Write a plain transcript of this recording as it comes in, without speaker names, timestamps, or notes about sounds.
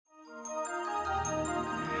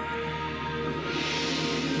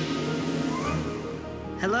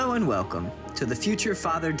Hello and welcome to the Future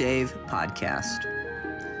Father Dave podcast.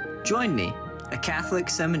 Join me, a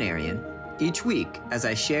Catholic seminarian, each week as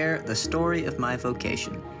I share the story of my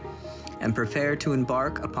vocation and prepare to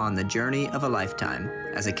embark upon the journey of a lifetime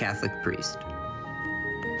as a Catholic priest.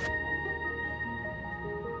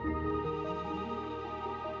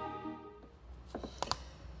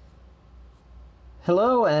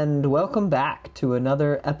 Hello and welcome back to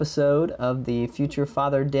another episode of the Future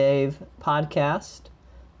Father Dave podcast.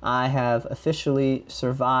 I have officially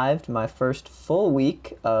survived my first full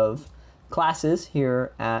week of classes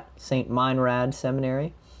here at Saint Meinrad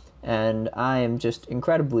Seminary, and I am just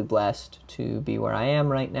incredibly blessed to be where I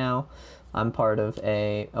am right now. I'm part of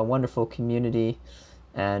a wonderful community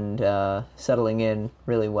and settling in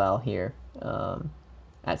really well here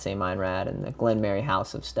at Saint Meinrad and the Glenmary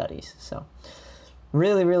House of Studies. So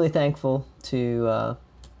really thankful to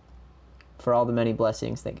for all the many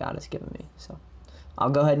blessings that God has given me. So I'll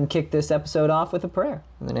go ahead and kick this episode off with a prayer.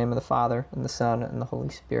 In the name of the Father, and the Son, and the Holy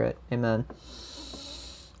Spirit. Amen.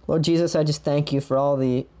 Lord Jesus, I just thank you for all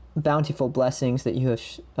the bountiful blessings that you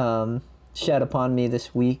have shed upon me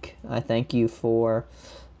this week. I thank you for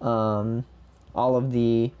all of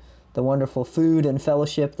the wonderful food and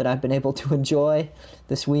fellowship that I've been able to enjoy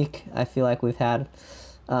this week. I feel like we've had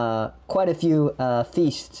quite a few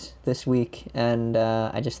feasts this week, and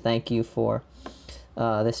I just thank you for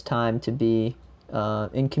this time to be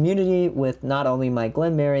in community with not only my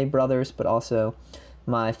Glenmary brothers, but also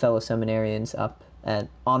my fellow seminarians up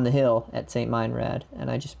on the hill at Saint Meinrad.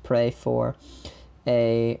 And I just pray for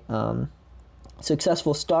a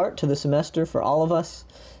successful start to the semester for all of us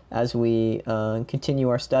as we continue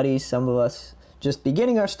our studies. Some of us just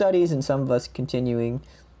beginning our studies, and some of us continuing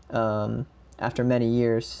after many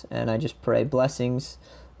years. And I just pray blessings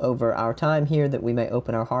over our time here, that we may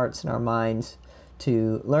open our hearts and our minds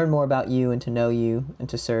to learn more about you and to know you and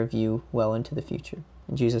to serve you well into the future.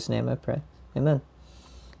 In Jesus' name I pray. Amen. In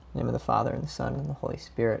the name of the Father, and the Son, and the Holy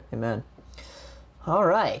Spirit. Amen. All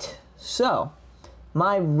right. So,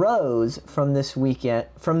 my rose from this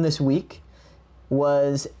week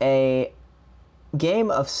was a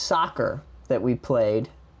game of soccer that we played.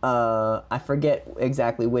 I forget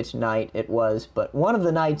exactly which night it was, but one of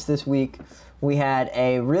the nights this week we had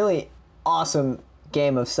a really awesome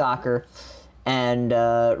game of soccer, and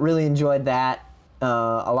really enjoyed that.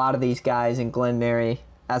 A lot of these guys in Glenmary,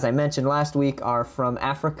 as I mentioned last week, are from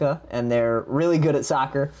Africa, and they're really good at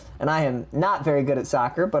soccer, and I am not very good at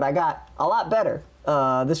soccer, but I got a lot better.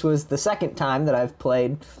 This was the second time that I've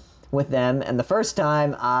played with them, and the first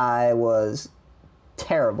time I was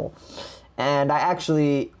terrible. And I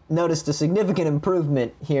actually noticed a significant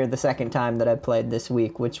improvement here the second time that I played this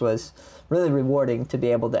week, which was really rewarding to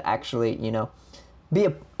be able to actually, be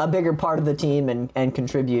a bigger part of the team and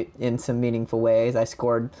contribute in some meaningful ways. I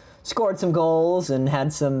scored some goals and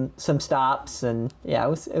had some stops, and yeah,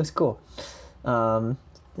 it was cool.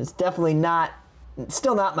 It's definitely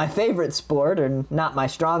still not my favorite sport, or not my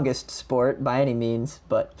strongest sport by any means,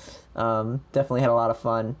 but definitely had a lot of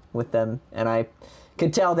fun with them, and I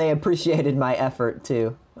could tell they appreciated my effort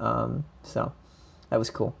too. So that was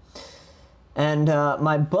cool. And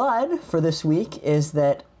my bud for this week is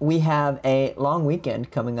that we have a long weekend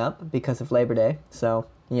coming up because of Labor Day. So,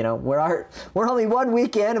 we're only 1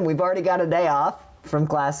 weekend, and we've already got a day off from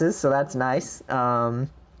classes, so that's nice,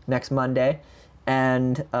 next Monday.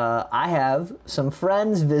 And I have some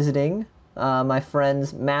friends visiting. My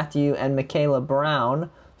friends Matthew and Michaela Brown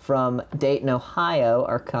from Dayton, Ohio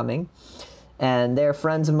are coming. And they're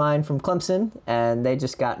friends of mine from Clemson, and they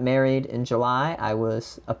just got married in July. I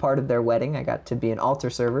was a part of their wedding. I got to be an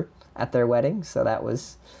altar server at their wedding, so that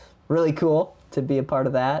was really cool to be a part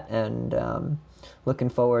of that, and looking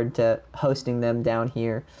forward to hosting them down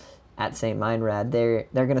here at Saint Meinrad. They're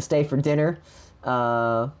going to stay for dinner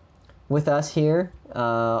with us here,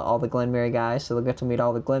 all the Glenmary guys, so they'll get to meet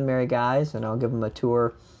all the Glenmary guys, and I'll give them a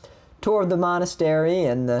tour of the monastery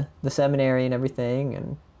and the seminary and everything,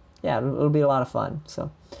 and yeah, it'll be a lot of fun.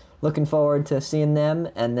 So looking forward to seeing them.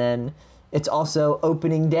 And then it's also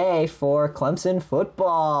opening day for Clemson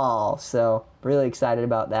football. So really excited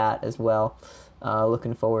about that as well.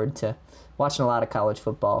 Looking forward to watching a lot of college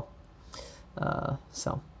football.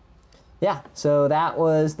 So that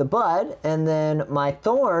was the bud. And then my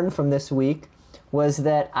thorn from this week was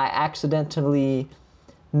that I accidentally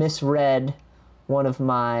misread one of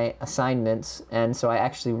my assignments. And so I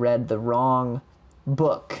actually read the wrong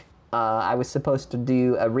book. I was supposed to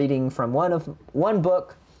do a reading from one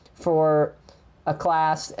book for a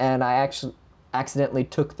class, and I actually accidentally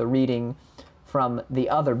took the reading from the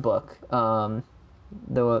other book. My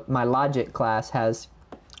logic class has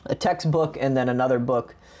a textbook and then another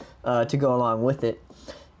book to go along with it.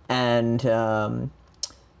 And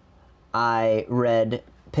I read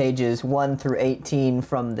pages 1 through 18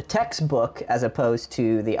 from the textbook as opposed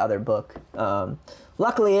to the other book.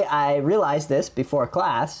 Luckily, I realized this before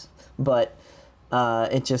class, but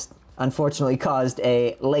it just unfortunately caused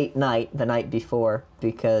a late night the night before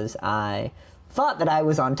because I thought that I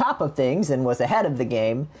was on top of things and was ahead of the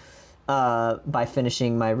game by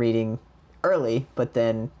finishing my reading early, but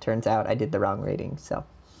then turns out I did the wrong reading. So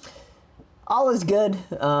all is good.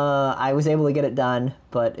 I was able to get it done,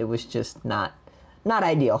 but it was just not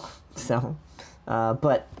ideal. So,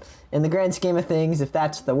 but in the grand scheme of things, if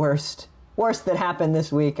that's the worst that happened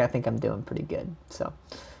this week, I think I'm doing pretty good. So,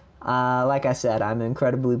 like I said, I'm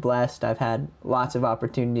incredibly blessed. I've had lots of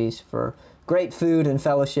opportunities for great food and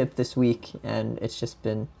fellowship this week, and it's just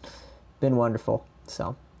been wonderful.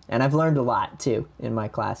 So, and I've learned a lot too in my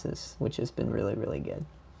classes, which has been really, really good.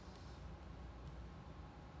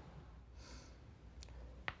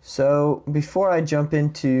 So before I jump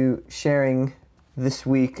into sharing this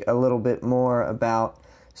week a little bit more about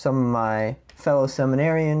some of my fellow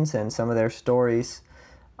seminarians and some of their stories,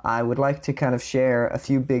 I would like to kind of share a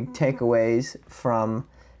few big takeaways from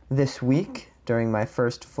this week during my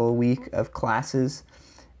first full week of classes.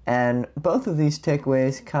 And both of these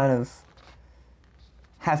takeaways kind of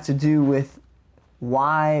have to do with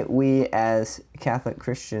why we as Catholic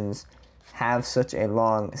Christians have such a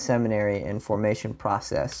long seminary and formation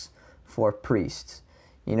process for priests.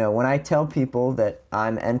 You know, when I tell people that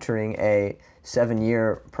I'm entering a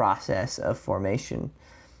 7-year process of formation,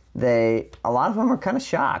 a lot of them are kind of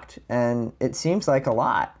shocked, and it seems like a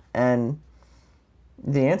lot. And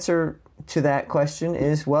the answer to that question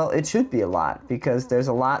is, well, it should be a lot, because there's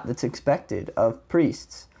a lot that's expected of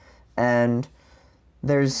priests. And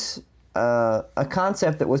there's a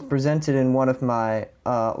concept that was presented in one of my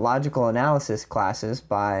logical analysis classes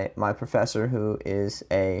by my professor, who is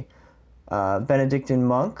a Benedictine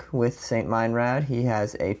monk with Saint Meinrad. He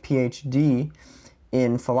has a PhD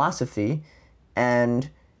in philosophy, and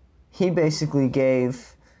he basically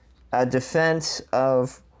gave a defense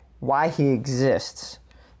of why he exists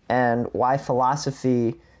and why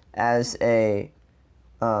philosophy as a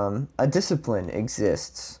discipline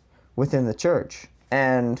exists within the church.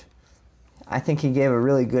 And I think he gave a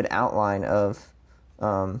really good outline of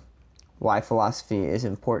why philosophy is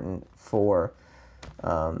important for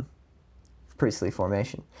priestly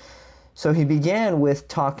formation. So he began with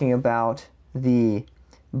talking about the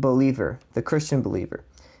believer, the Christian believer.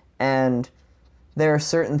 And there are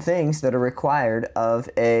certain things that are required of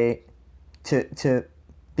to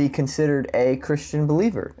be considered a Christian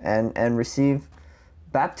believer and receive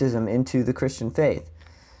baptism into the Christian faith.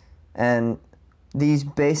 And these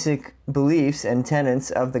basic beliefs and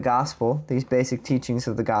tenets of the gospel, these basic teachings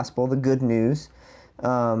of the gospel, the good news,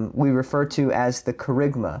 we refer to as the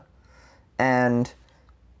kerygma. And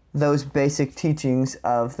those basic teachings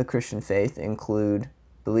of the Christian faith include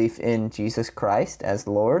belief in Jesus Christ as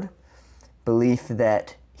Lord, belief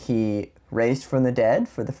that he raised from the dead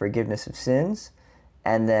for the forgiveness of sins,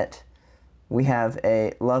 and that we have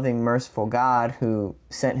a loving, merciful God who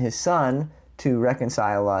sent his Son to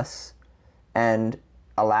reconcile us and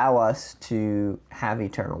allow us to have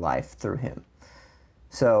eternal life through him.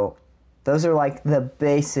 So those are like the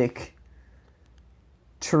basic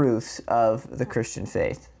truths of the Christian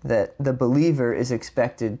faith that the believer is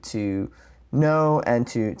expected to know and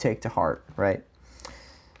to take to heart, right?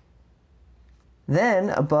 Then,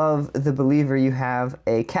 above the believer, you have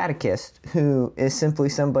a catechist, who is simply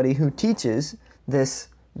somebody who teaches this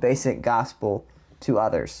basic gospel to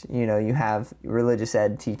others. You know, you have religious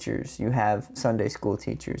ed teachers, you have Sunday school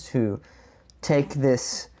teachers who take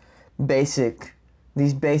these basic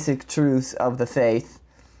truths of the faith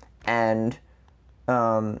and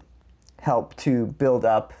help to build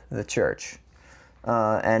up the church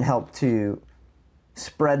and help to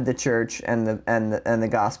spread the church and the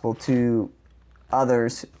gospel to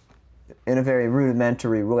others in a very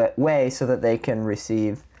rudimentary way so that they can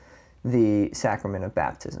receive the sacrament of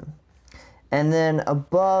baptism. And then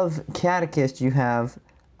above catechists, you have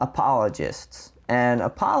apologists. And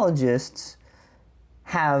apologists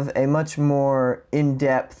have a much more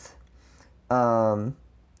in-depth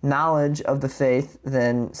knowledge of the faith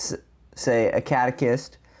than, say, a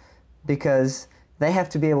catechist, because they have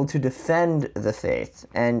to be able to defend the faith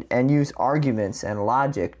and use arguments and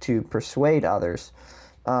logic to persuade others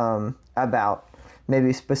about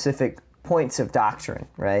maybe specific points of doctrine,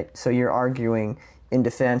 right? So you're arguing in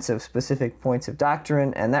defense of specific points of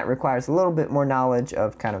doctrine, and that requires a little bit more knowledge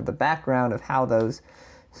of kind of the background of how those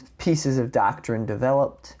pieces of doctrine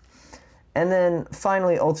developed. And then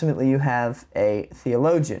finally, ultimately, you have a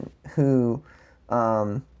theologian who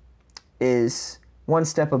is one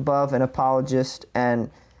step above an apologist, and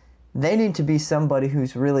they need to be somebody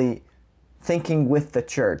who's really thinking with the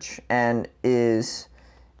church and is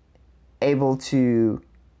able to,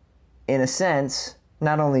 in a sense,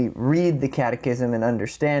 not only read the catechism and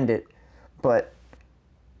understand it, but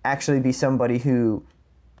actually be somebody who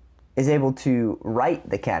is able to write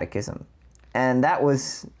the catechism. And that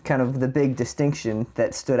was kind of the big distinction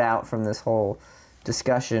that stood out from this whole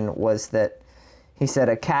discussion, was that he said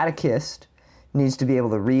a catechist needs to be able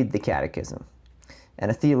to read the catechism, and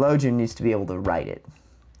a theologian needs to be able to write it.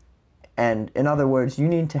 And in other words, you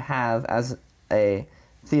need to have, as a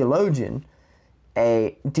theologian,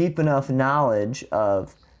 a deep enough knowledge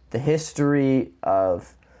of the history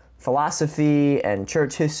of philosophy and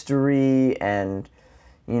church history and,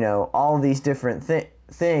 all these different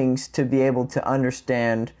things to be able to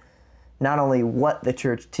understand not only what the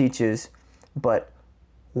church teaches, but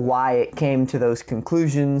why it came to those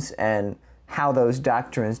conclusions and how those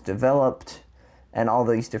doctrines developed and all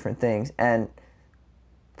these different things. And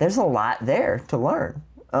there's a lot there to learn.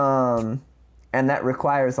 And that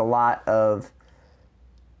requires a lot of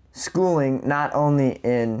schooling, not only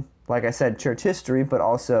in, like I said, church history, but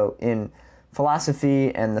also in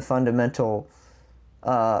philosophy and the fundamental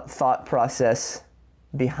thought process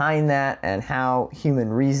behind that and how human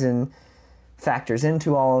reason factors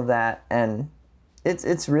into all of that. And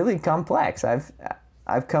it's really complex. I've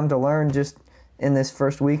come to learn just in this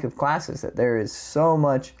first week of classes that there is so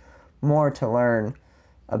much more to learn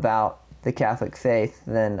about the Catholic faith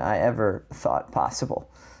than I ever thought possible.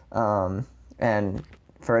 And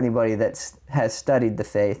for anybody that has studied the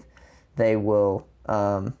faith, they will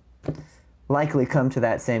likely come to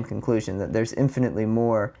that same conclusion, that there's infinitely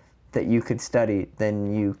more that you could study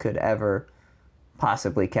than you could ever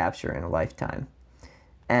possibly capture in a lifetime.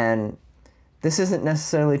 And this isn't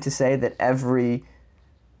necessarily to say that every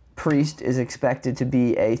priest is expected to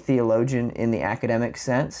be a theologian in the academic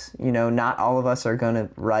sense. Not all of us are going to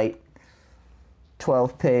write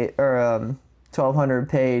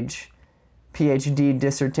 1,200-page PhD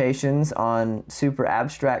dissertations on super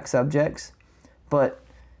abstract subjects, but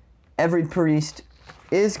every priest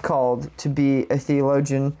is called to be a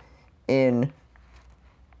theologian in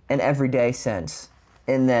an everyday sense,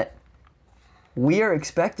 in that we are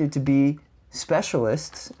expected to be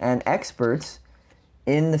specialists and experts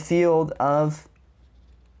in the field of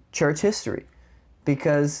church history,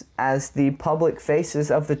 because as the public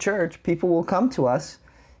faces of the church, people will come to us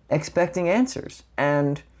expecting answers.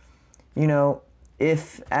 And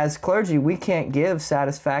if as clergy we can't give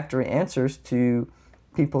satisfactory answers to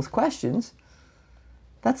people's questions,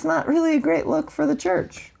 that's not really a great look for the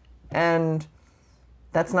church. And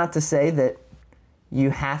that's not to say that you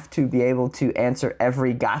have to be able to answer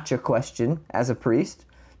every gotcha question as a priest.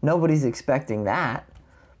 Nobody's expecting that.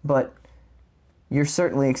 But you're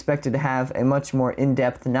certainly expected to have a much more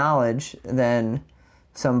in-depth knowledge than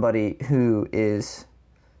somebody who is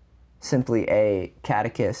simply a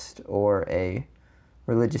catechist or a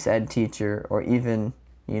religious ed teacher or even,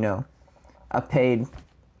 a paid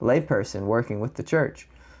layperson working with the church.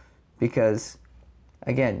 Because,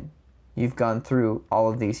 again, you've gone through all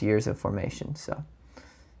of these years of formation. So,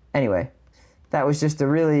 anyway, that was just a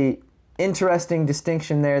really interesting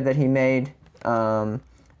distinction there that he made.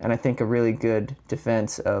 And I think a really good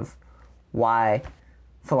defense of why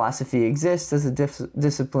philosophy exists as a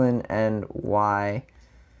discipline and why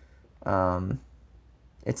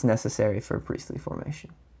it's necessary for priestly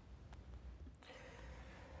formation.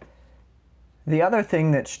 The other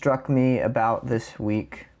thing that struck me about this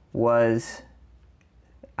week was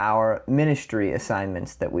our ministry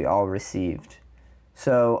assignments that we all received.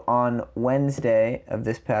 So on Wednesday of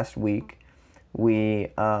this past week, we,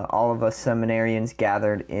 all of us seminarians,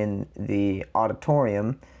 gathered in the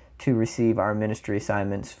auditorium to receive our ministry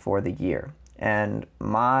assignments for the year. And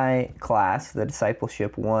my class, the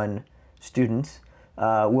Discipleship 1 students,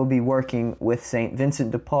 will be working with St.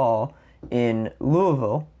 Vincent de Paul in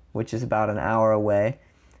Louisville, which is about an hour away,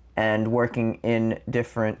 and working in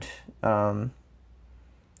different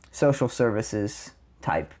social services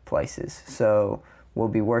type places. So we'll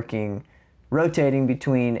be rotating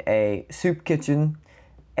between a soup kitchen,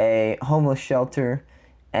 a homeless shelter,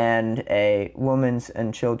 and a women's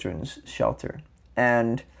and children's shelter.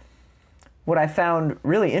 And what I found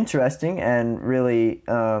really interesting and really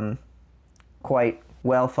quite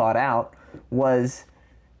well thought out was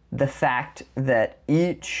the fact that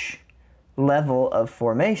each level of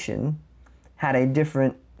formation had a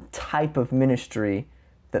different type of ministry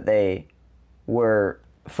that they were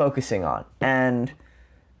focusing on. And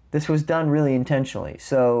this was done really intentionally.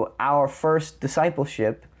 So our first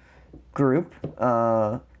discipleship group,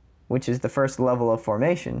 which is the first level of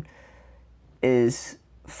formation, is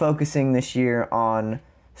focusing this year on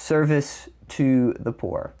service to the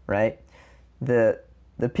poor, right? The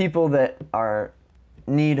people that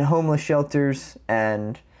need homeless shelters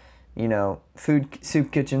and, you know,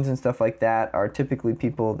 soup kitchens and stuff like that are typically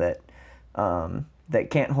people that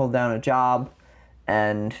can't hold down a job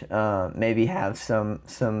and maybe have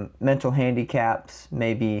some mental handicaps.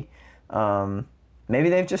 Maybe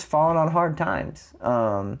they've just fallen on hard times,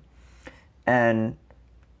 and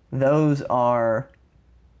those are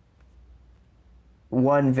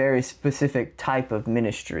one very specific type of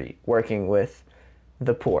ministry, working with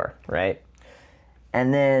the poor, right?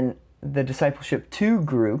 And then the Discipleship 2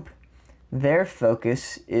 group, their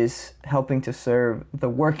focus is helping to serve the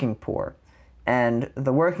working poor. And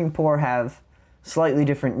the working poor have slightly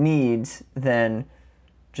different needs than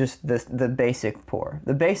just the basic poor.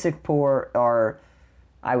 The basic poor are,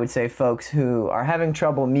 I would say, folks who are having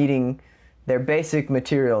trouble meeting their basic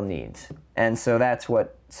material needs. And so that's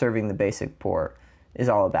what serving the basic poor is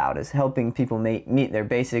all about, is helping people meet their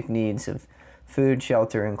basic needs of food,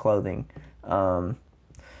 shelter, and clothing,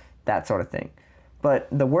 that sort of thing. But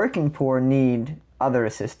the working poor need other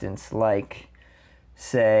assistance, like,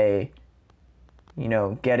 say, you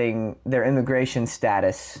know, getting their immigration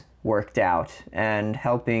status worked out and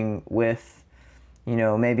helping with, you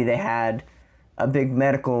know, maybe they had a big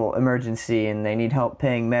medical emergency and they need help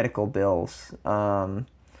paying medical bills,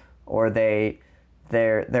 or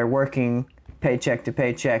they're working paycheck to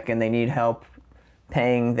paycheck and they need help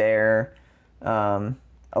paying their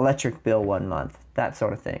electric bill one month, that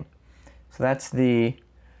sort of thing. So that's the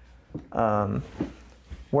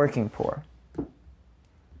working poor.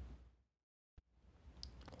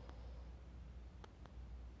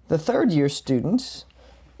 The third year students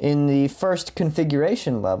in the first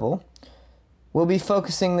configuration level will be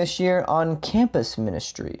focusing this year on campus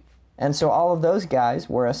ministry. And so all of those guys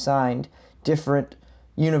were assigned different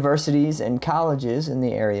universities and colleges in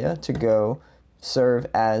the area to go serve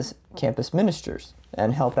as campus ministers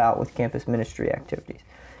and help out with campus ministry activities.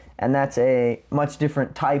 And that's a much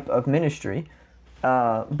different type of ministry,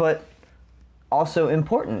 but also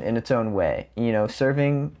important in its own way, you know,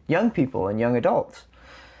 serving young people and young adults.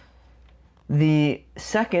 The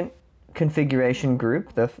second configuration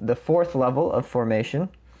group, the fourth level of formation,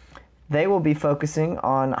 they will be focusing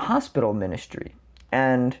on hospital ministry.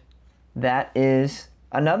 And that is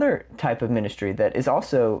another type of ministry that is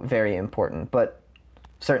also very important, but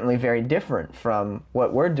certainly very different from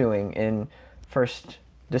what we're doing in first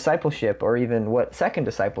discipleship, or even what second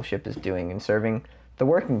discipleship is doing in serving the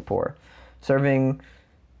working poor. Serving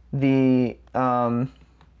the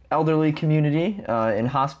elderly community in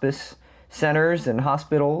hospice centers and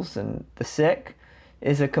hospitals and the sick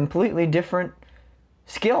is a completely different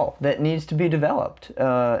skill that needs to be developed,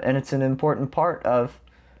 and it's an important part of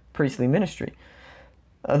priestly ministry.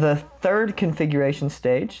 The third configuration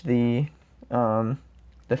stage, the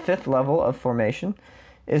fifth level of formation,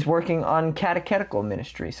 is working on catechetical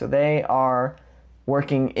ministry. So they are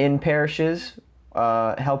working in parishes,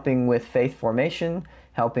 helping with faith formation,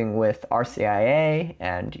 helping with RCIA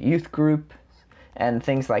and youth group and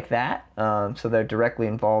things like that. So they're directly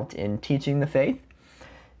involved in teaching the faith.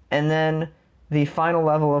 And then the final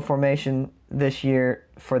level of formation this year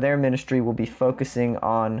for their ministry will be focusing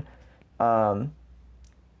on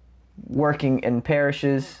working in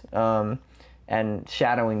parishes and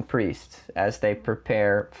shadowing priests as they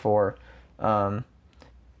prepare for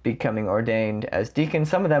becoming ordained as deacons.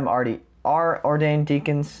 Some of them already are ordained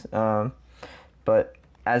deacons, but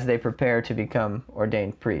as they prepare to become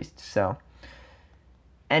ordained priests. So,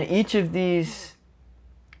 and each of these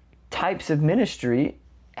types of ministry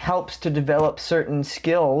helps to develop certain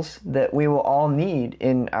skills that we will all need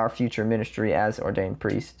in our future ministry as ordained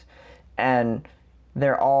priests. And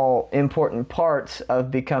they're all important parts of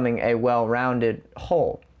becoming a well-rounded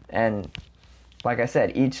whole. And like I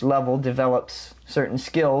said, each level develops certain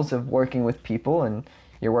skills of working with people, and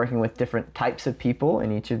you're working with different types of people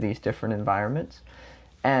in each of these different environments.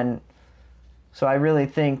 And so I really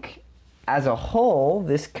think as a whole,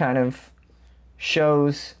 this kind of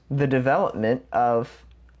shows the development of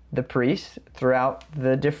the priest throughout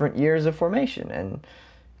the different years of formation, and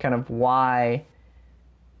kind of why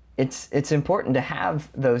it's important to have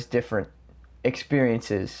those different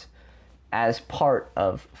experiences as part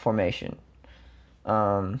of formation.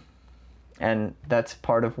 And that's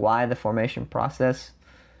part of why the formation process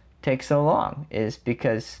takes so long, is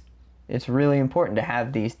because it's really important to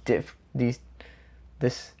have this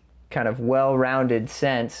kind of well-rounded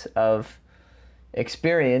sense of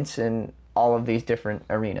experience in all of these different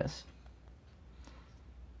arenas.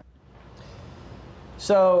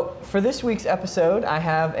 So for this week's episode, I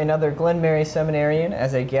have another Glenmary seminarian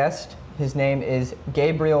as a guest. His name is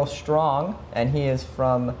Gabriel Strong, and he is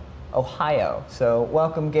from Ohio. So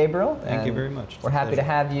welcome, Gabriel. Thank you very much. We're happy to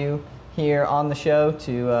have you here on the show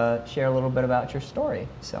to share a little bit about your story.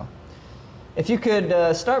 So if you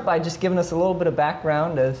could start by just giving us a little bit of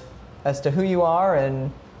background as to who you are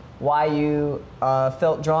and why you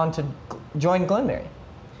felt drawn to join Glenmary.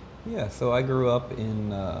 Yeah, so I grew up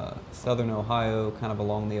in southern Ohio, kind of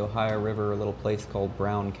along the Ohio River, a little place called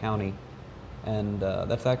Brown County. And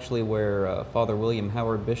that's actually where Father William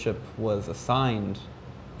Howard Bishop was assigned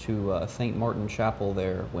to Saint Martin Chapel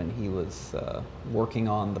there when he was working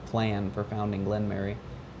on the plan for founding Glenmary.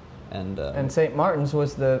 And St. Martin's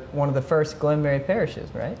was one of the first Glenmary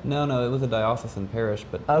parishes, right? No, it was a diocesan parish,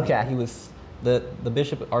 but okay. He was the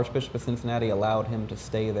Archbishop of Cincinnati allowed him to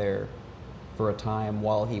stay there for a time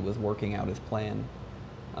while he was working out his plan.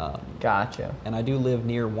 Gotcha. And I do live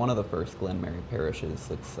near one of the first Glenmary parishes.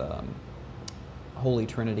 It's Holy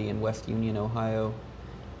Trinity in West Union, Ohio,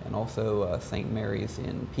 and also St. Mary's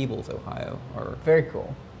in Peebles, Ohio, are very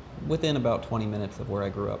cool. Within about 20 minutes of where I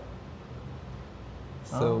grew up.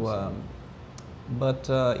 So, awesome.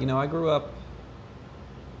 I grew up.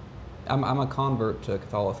 I'm a convert to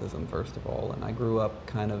Catholicism, first of all, and I grew up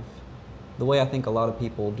kind of the way I think a lot of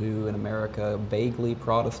people do in America, vaguely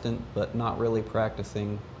Protestant, but not really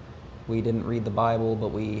practicing. We didn't read the Bible, but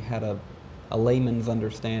we had a layman's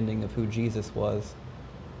understanding of who Jesus was.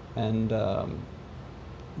 And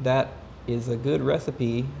that is a good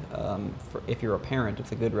recipe, if you're a parent,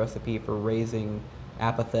 it's a good recipe for raising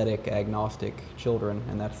apathetic, agnostic children,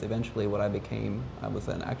 and that's eventually what I became. I was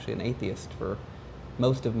actually an atheist for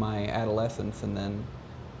most of my adolescence, and then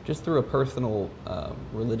just through a personal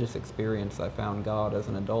religious experience, I found God as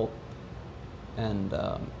an adult. And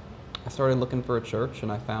I started looking for a church,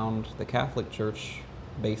 and I found the Catholic Church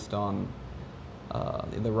based on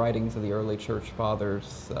the writings of the early church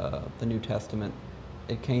fathers, the New Testament.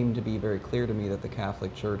 It came to be very clear to me that the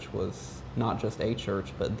Catholic Church was not just a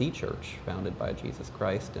church, but the church founded by Jesus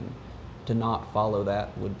Christ, and to not follow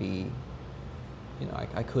that would be,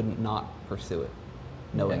 I couldn't not pursue it,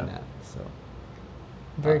 knowing that. So.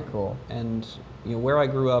 Very cool. And where I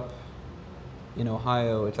grew up in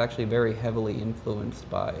Ohio, it's actually very heavily influenced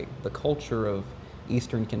by the culture of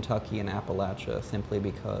eastern Kentucky and Appalachia, simply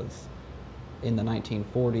because in the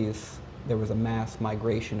 1940s there was a mass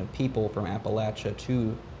migration of people from Appalachia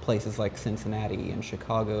to places like Cincinnati and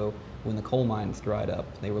Chicago when the coal mines dried up.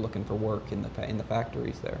 They were looking for work in the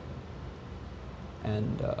factories there.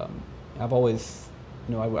 And I've always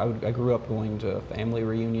I grew up going to family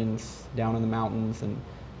reunions down in the mountains, and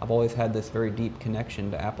I've always had this very deep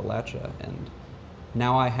connection to Appalachia. And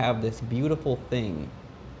now I have this beautiful thing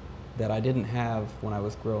that I didn't have when I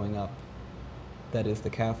was growing up, that is the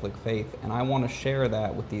Catholic faith. And I want to share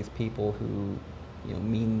that with these people who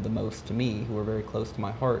mean the most to me, who are very close to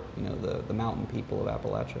my heart, the mountain people of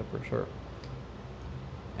Appalachia for sure.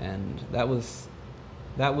 And that was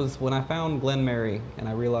when I found Glenmary and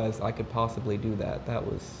I realized I could possibly do that. That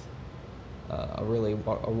was a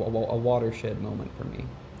watershed moment for me.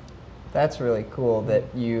 That's really cool that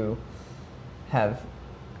you have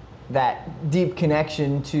that deep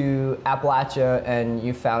connection to Appalachia, and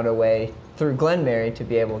you found a way through Glenmary to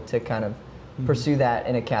be able to kind of pursue that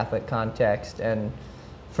in a Catholic context. And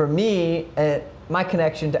for me, my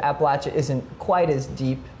connection to Appalachia isn't quite as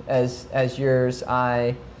deep as yours.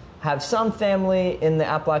 I have some family in the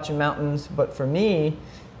Appalachian Mountains, but for me,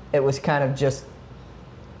 it was kind of just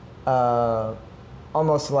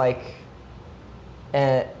almost like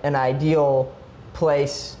an ideal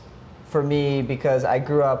place for me, because I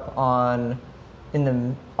grew up on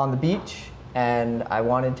the beach, and I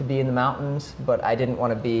wanted to be in the mountains, but I didn't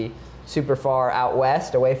want to be super far out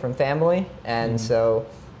west away from family. And so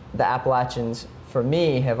the Appalachians for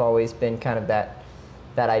me have always been kind of that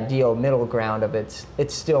ideal middle ground of it's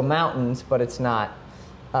still mountains, but it's not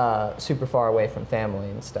super far away from family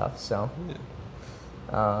and stuff. So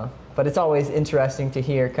but it's always interesting to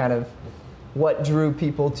hear kind of what drew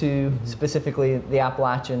people to specifically the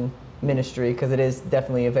Appalachian ministry, because it is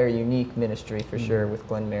definitely a very unique ministry for sure with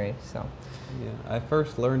Glenmary. So I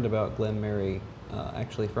first learned about Glenmary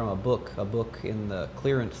actually from a book in the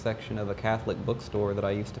clearance section of a Catholic bookstore that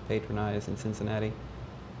I used to patronize in Cincinnati.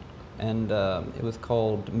 And it was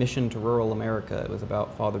called Mission to Rural America. It was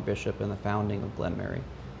about Father Bishop and the founding of Glenmary.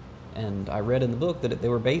 And I read in the book that they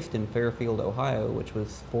were based in Fairfield, Ohio, which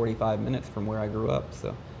was 45 minutes from where I grew up.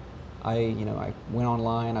 So I went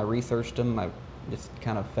online, I researched them, I just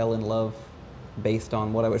kind of fell in love based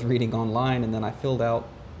on what I was reading online, and then I filled out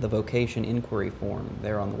the vocation inquiry form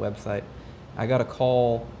there on the website. I got a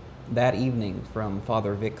call that evening from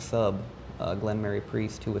Father Vic Subb, a Glenmary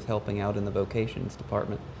priest who was helping out in the vocations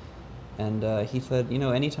department. And he said,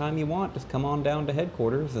 anytime you want, just come on down to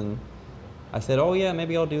headquarters. And I said, oh yeah,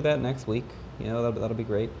 maybe I'll do that next week. That'll be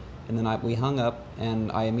great. And then we hung up,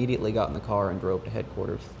 and I immediately got in the car and drove to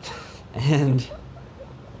headquarters. And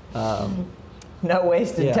no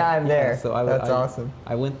wasted time there. So That's awesome.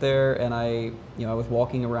 I went there, and I was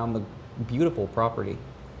walking around the beautiful property,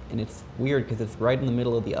 and it's weird because it's right in the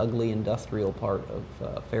middle of the ugly industrial part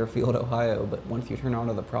of Fairfield, Ohio. But once you turn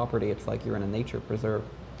onto the property, it's like you're in a nature preserve.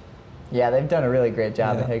 Yeah, they've done a really great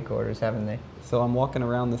job at headquarters, haven't they? So I'm walking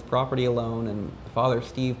around this property alone, and Father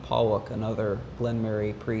Steve Pollock, another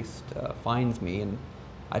Glenmary priest, finds me, and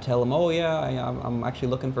I tell him, I'm actually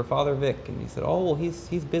looking for Father Vic. And he said, well,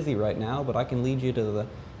 he's busy right now, but I can lead you to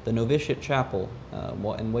the novitiate chapel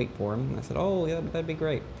and wait for him. And I said, oh, yeah, that'd be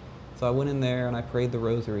great. So I went in there, and I prayed the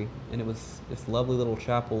rosary, and it was this lovely little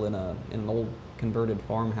chapel in an old converted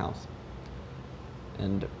farmhouse.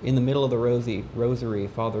 And in the middle of the rosary,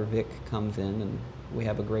 Father Vic comes in, and we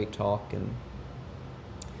have a great talk. And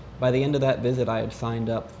by the end of that visit, I had signed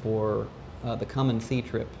up for the Come and See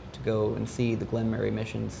trip to go and see the Glenmary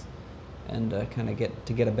missions and kind of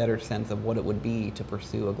get a better sense of what it would be to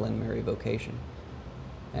pursue a Glenmary vocation.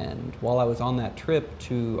 And while I was on that trip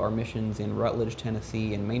to our missions in Rutledge,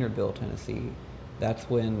 Tennessee and Maynardville, Tennessee, that's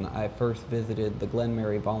when I first visited the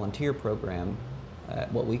Glenmary volunteer program at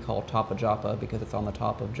what we call Top of Joppa, because it's on the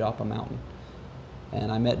top of Joppa Mountain. And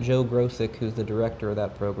I met Joe Grosick, who's the director of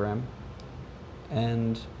that program.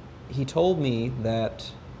 And he told me that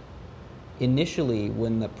initially,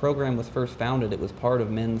 when the program was first founded, it was part of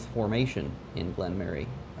men's formation in Glenmary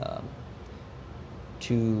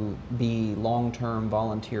to be long-term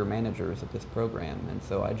volunteer managers of this program. And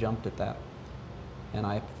so I jumped at that. And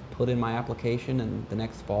I put in my application, and the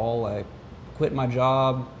next fall I quit my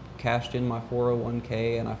job, cashed in my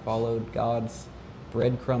 401k, and I followed God's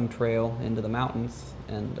breadcrumb trail into the mountains.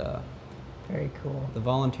 And very cool. The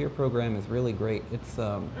volunteer program is really great. It's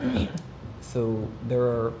so there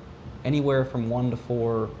are anywhere from 1 to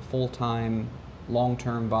 4 full-time,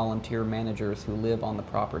 long-term volunteer managers who live on the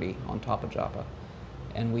property on top of Joppa.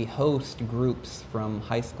 And we host groups from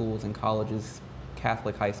high schools and colleges,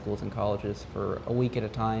 Catholic high schools and colleges, for a week at a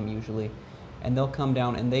time usually. And they'll come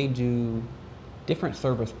down and they do different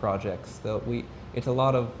service projects. It's a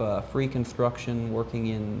lot of free construction, working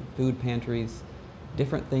in food pantries,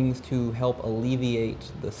 different things to help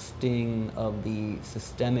alleviate the sting of the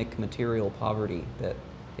systemic material poverty that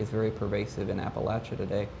is very pervasive in Appalachia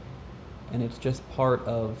today. And it's just part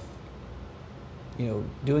of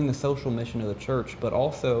doing the social mission of the church, but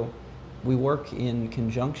also we work in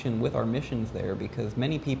conjunction with our missions there, because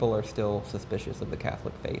many people are still suspicious of the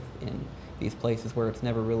Catholic faith in these places where it's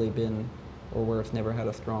never really been, or where it's never had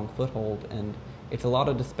a strong foothold. And it's a lot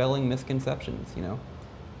of dispelling misconceptions,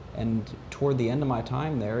 And toward the end of my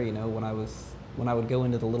time there, when I would go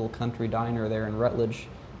into the little country diner there in Rutledge,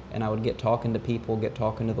 and I would get talking to people, get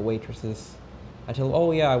talking to the waitresses, I tell them,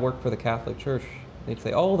 oh yeah, I work for the Catholic Church. They'd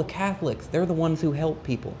say, oh, the Catholics, they're the ones who help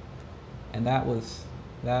people. And that was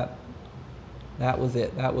it. That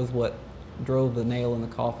was what drove the nail in the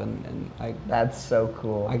coffin. And that's so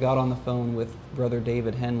cool. I got on the phone with Brother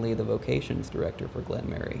David Henley, the vocations director for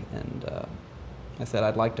Glenmary, and I said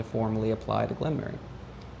I'd like to formally apply to Glenmary.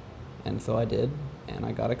 And so I did, and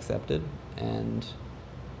I got accepted. And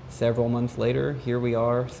several months later, here we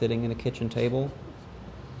are sitting at a kitchen table.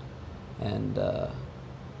 And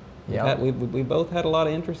we both had a lot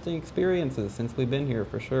of interesting experiences since we've been here,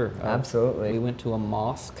 for sure. Absolutely. We went to a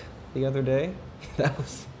mosque the other day. That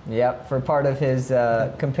was... Yep, for part of his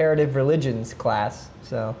comparative religions class.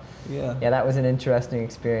 So yeah, that was an interesting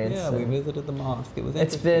experience. Yeah, we visited the mosque. It was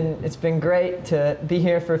interesting. It's been great to be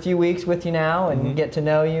here for a few weeks with you now and get to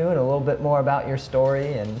know you and a little bit more about your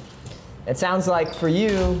story. And it sounds like for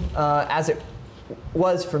you, as it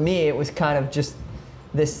was for me, it was kind of just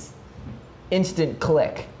this instant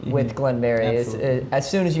click with Glenmary. As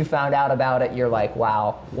soon as you found out about it, you're like,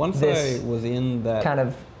 wow. Once I was in that... kind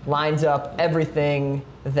of lines up everything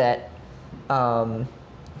that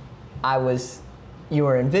you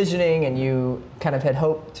were envisioning and you kind of had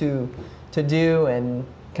hoped to do, and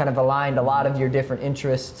kind of aligned a lot of your different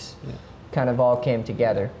interests, kind of all came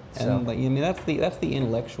together. And that's the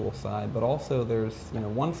intellectual side, but also there's,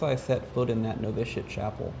 once I set foot in that novitiate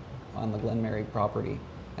chapel on the Glenmary property,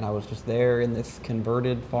 and I was just there in this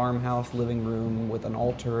converted farmhouse living room with an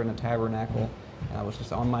altar and a tabernacle, and I was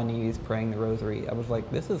just on my knees praying the rosary. I was like,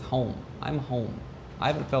 this is home. I'm home. I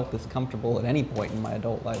haven't felt this comfortable at any point in my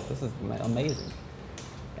adult life. This is amazing.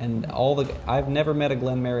 And I've never met a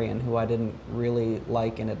Glenmarian who I didn't really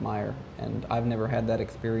like and admire, and I've never had that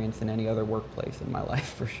experience in any other workplace in my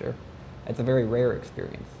life, for sure. It's a very rare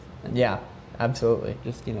experience. And Yeah, absolutely.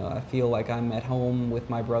 just, I feel like I'm at home with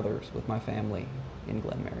my brothers, with my family in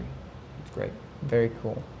Glenmary. It's great. Very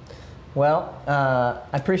cool. Well,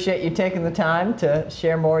 I appreciate you taking the time to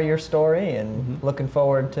share more of your story, and looking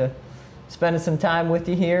forward to spending some time with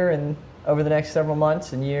you here and over the next several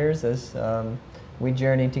months and years as we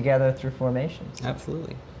journey together through formations.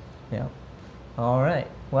 Absolutely. Yeah. All right.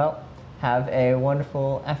 Well, have a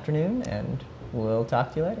wonderful afternoon, and we'll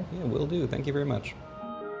talk to you later. Yeah, will do. Thank you very much.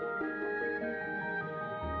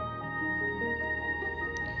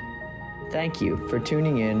 Thank you for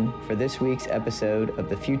tuning in for this week's episode of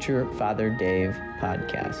the Future Father Dave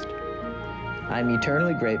podcast. I'm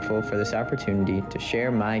eternally grateful for this opportunity to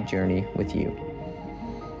share my journey with you.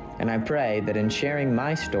 And I pray that in sharing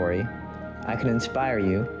my story, I can inspire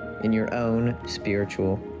you in your own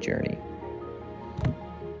spiritual journey.